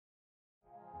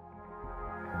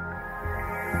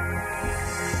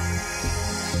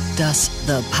Das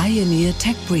The Pioneer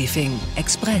Tech Briefing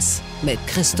Express mit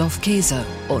Christoph Käse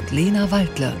und Lena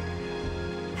Waldle.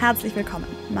 Herzlich willkommen.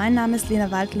 Mein Name ist Lena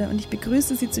Waldle und ich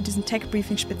begrüße Sie zu diesem Tech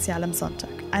Briefing Spezial am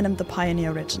Sonntag, einem The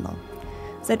Pioneer Original.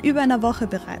 Seit über einer Woche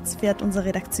bereits fährt unser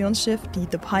Redaktionsschiff, die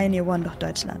The Pioneer One, durch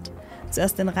Deutschland.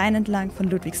 Zuerst den Rhein entlang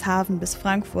von Ludwigshafen bis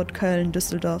Frankfurt, Köln,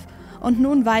 Düsseldorf und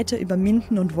nun weiter über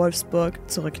Minden und Wolfsburg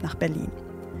zurück nach Berlin.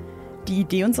 Die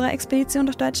Idee unserer Expedition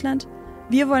durch Deutschland?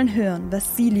 Wir wollen hören,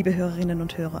 was Sie, liebe Hörerinnen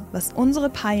und Hörer, was unsere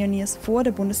Pioneers vor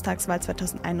der Bundestagswahl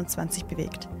 2021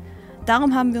 bewegt.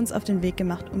 Darum haben wir uns auf den Weg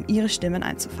gemacht, um Ihre Stimmen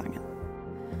einzufangen.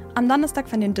 Am Donnerstag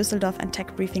fand in Düsseldorf ein Tech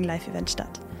Briefing Live-Event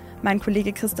statt. Mein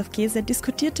Kollege Christoph Käse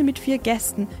diskutierte mit 4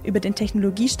 Gästen über den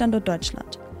Technologiestandort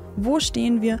Deutschland. Wo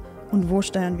stehen wir und wo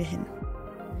steuern wir hin?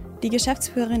 Die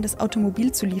Geschäftsführerin des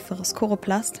Automobilzulieferers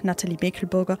Coroplast, Nathalie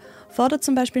Bekelburger, fordert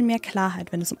zum Beispiel mehr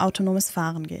Klarheit, wenn es um autonomes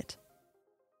Fahren geht.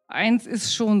 Eins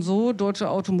ist schon so, deutsche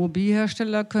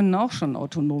Automobilhersteller können auch schon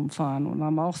autonom fahren und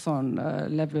haben auch so ein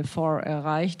Level 4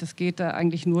 erreicht. Es geht da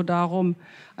eigentlich nur darum,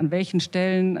 an welchen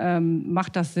Stellen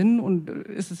macht das Sinn und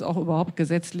ist es auch überhaupt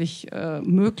gesetzlich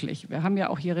möglich. Wir haben ja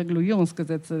auch hier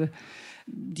Regulierungsgesetze,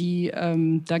 die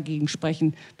dagegen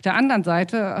sprechen. Auf der anderen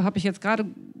Seite habe ich jetzt gerade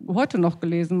heute noch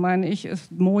gelesen, meine ich,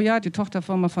 ist Moja, die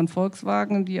Tochterfirma von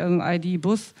Volkswagen, die einen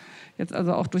ID.Bus jetzt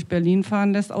also auch durch Berlin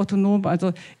fahren lässt, autonom.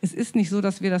 Also es ist nicht so,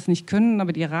 dass wir das nicht können,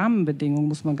 aber die Rahmenbedingungen,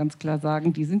 muss man ganz klar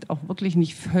sagen, die sind auch wirklich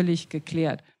nicht völlig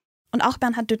geklärt. Und auch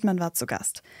Bernhard Düttmann war zu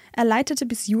Gast. Er leitete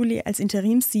bis Juli als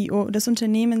Interims-CEO das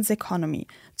Unternehmen Seconomy,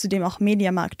 zu dem auch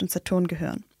Mediamarkt und Saturn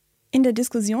gehören. In der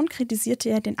Diskussion kritisierte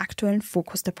er den aktuellen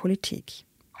Fokus der Politik.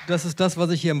 Das ist das,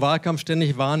 was ich hier im Wahlkampf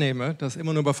ständig wahrnehme, dass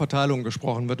immer nur über Verteilung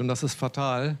gesprochen wird und das ist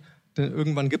fatal. Denn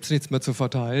irgendwann gibt es nichts mehr zu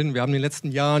verteilen. Wir haben in den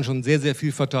letzten Jahren schon sehr, sehr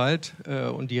viel verteilt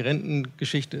und die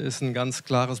Rentengeschichte ist ein ganz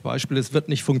klares Beispiel. Es wird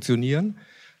nicht funktionieren.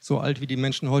 So alt wie die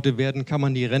Menschen heute werden, kann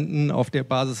man die Renten auf der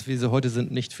Basis, wie sie heute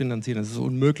sind, nicht finanzieren. Das ist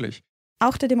unmöglich.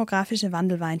 Auch der demografische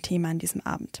Wandel war ein Thema an diesem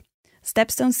Abend.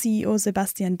 Stepstone-CEO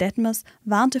Sebastian Detmers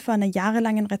warnte vor einer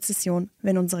jahrelangen Rezession,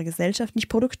 wenn unsere Gesellschaft nicht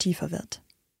produktiver wird.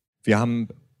 Wir haben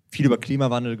viel über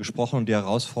Klimawandel gesprochen und die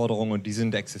Herausforderungen, und die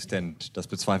sind existent. Das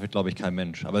bezweifelt, glaube ich, kein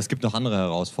Mensch. Aber es gibt noch andere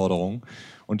Herausforderungen.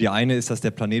 Und die eine ist, dass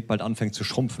der Planet bald anfängt zu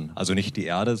schrumpfen. Also nicht die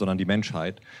Erde, sondern die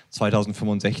Menschheit.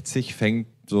 2065 fängt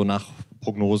so nach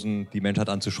Prognosen die Menschheit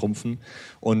an zu schrumpfen.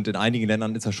 Und in einigen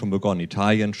Ländern ist das schon begonnen.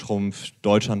 Italien schrumpft,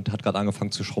 Deutschland hat gerade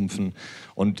angefangen zu schrumpfen.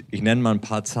 Und ich nenne mal ein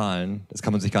paar Zahlen, das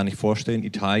kann man sich gar nicht vorstellen.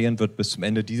 Italien wird bis zum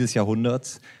Ende dieses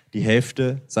Jahrhunderts die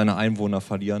Hälfte seiner Einwohner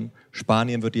verlieren.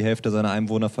 Spanien wird die Hälfte seiner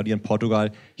Einwohner verlieren.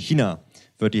 Portugal, China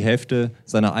wird die Hälfte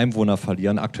seiner Einwohner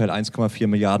verlieren. Aktuell 1,4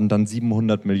 Milliarden, dann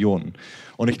 700 Millionen.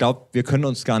 Und ich glaube, wir können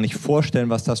uns gar nicht vorstellen,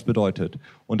 was das bedeutet.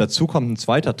 Und dazu kommt ein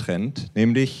zweiter Trend,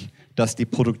 nämlich, dass die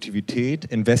Produktivität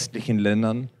in westlichen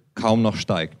Ländern kaum noch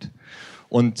steigt.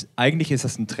 Und eigentlich ist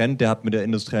das ein Trend, der hat mit der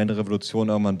industriellen Revolution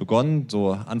irgendwann begonnen,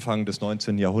 so Anfang des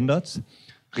 19. Jahrhunderts.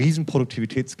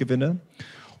 Riesenproduktivitätsgewinne.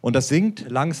 Und das sinkt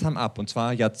langsam ab, und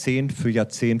zwar Jahrzehnt für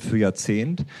Jahrzehnt für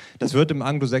Jahrzehnt. Das wird im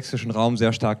anglosächsischen Raum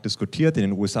sehr stark diskutiert. In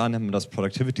den USA nennt man das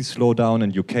Productivity Slowdown,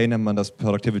 in UK nennt man das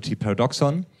Productivity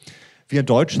Paradoxon. Wir in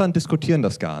Deutschland diskutieren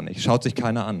das gar nicht, schaut sich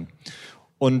keiner an.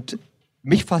 Und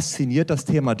mich fasziniert das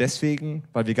Thema deswegen,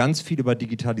 weil wir ganz viel über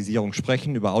Digitalisierung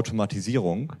sprechen, über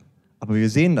Automatisierung, aber wir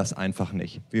sehen das einfach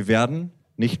nicht. Wir werden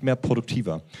nicht mehr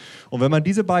produktiver. Und wenn man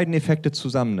diese beiden Effekte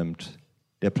zusammennimmt,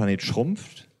 der Planet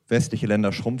schrumpft, westliche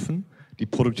Länder schrumpfen, die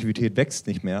Produktivität wächst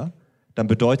nicht mehr, dann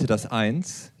bedeutet das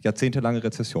eins, jahrzehntelange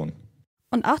Rezession.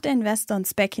 Und auch der Investor und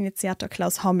SPAC-Initiator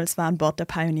Klaus Hommels war an Bord der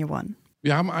Pioneer One.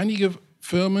 Wir haben einige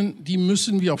Firmen, die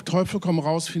müssen wir auf Teufel komm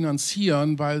raus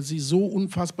finanzieren, weil sie so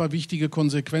unfassbar wichtige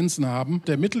Konsequenzen haben.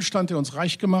 Der Mittelstand, der uns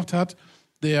reich gemacht hat,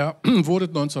 der wurde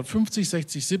 1950,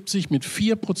 60, 70 mit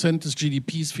 4% des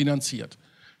GDPs finanziert.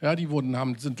 Ja, die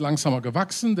sind langsamer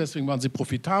gewachsen, deswegen waren sie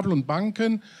profitabel und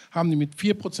Banken haben die mit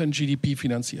 4% GDP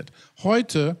finanziert.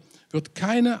 Heute wird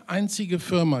keine einzige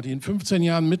Firma, die in 15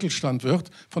 Jahren Mittelstand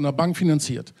wird, von der Bank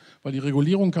finanziert, weil die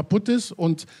Regulierung kaputt ist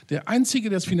und der Einzige,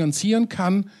 der es finanzieren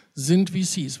kann, sind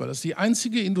VCs, weil das die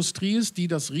einzige Industrie ist, die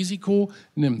das Risiko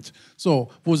nimmt.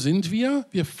 So, wo sind wir?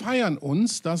 Wir feiern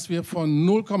uns, dass wir von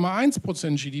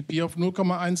 0,1% GDP auf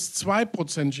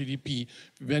 0,12% GDP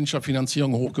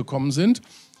Venture-Finanzierung hochgekommen sind,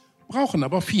 brauchen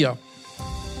aber 4.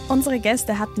 Unsere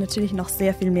Gäste hatten natürlich noch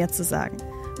sehr viel mehr zu sagen.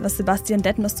 Was Sebastian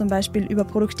Detmers zum Beispiel über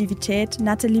Produktivität,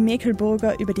 Nathalie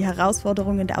Bekelburger über die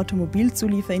Herausforderungen der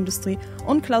Automobilzulieferindustrie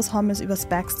und Klaus Hommels über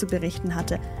SPACs zu berichten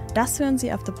hatte, das hören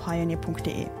Sie auf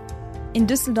thepioneer.de. In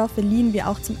Düsseldorf verliehen wir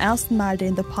auch zum ersten Mal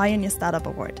den The Pioneer Startup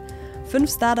Award. 5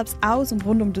 Startups aus und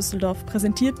rund um Düsseldorf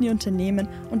präsentierten die Unternehmen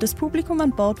und das Publikum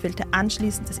an Bord wählte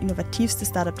anschließend das innovativste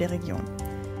Startup der Region.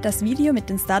 Das Video mit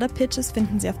den Startup-Pitches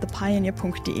finden Sie auf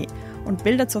thepioneer.de und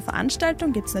Bilder zur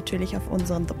Veranstaltung gibt es natürlich auf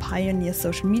unseren The Pioneer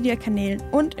Social-Media-Kanälen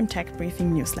und im Tech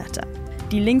Briefing Newsletter.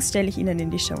 Die Links stelle ich Ihnen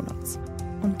in die Shownotes.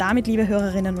 Und damit, liebe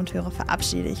Hörerinnen und Hörer,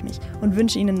 verabschiede ich mich und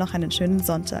wünsche Ihnen noch einen schönen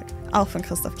Sonntag, auch von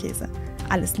Christoph Käse.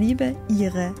 Alles Liebe,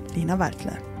 Ihre Lena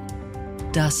Waldle.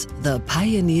 Das The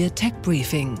Pioneer Tech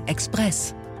Briefing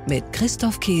Express mit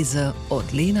Christoph Käse und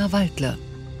Lena Waldle.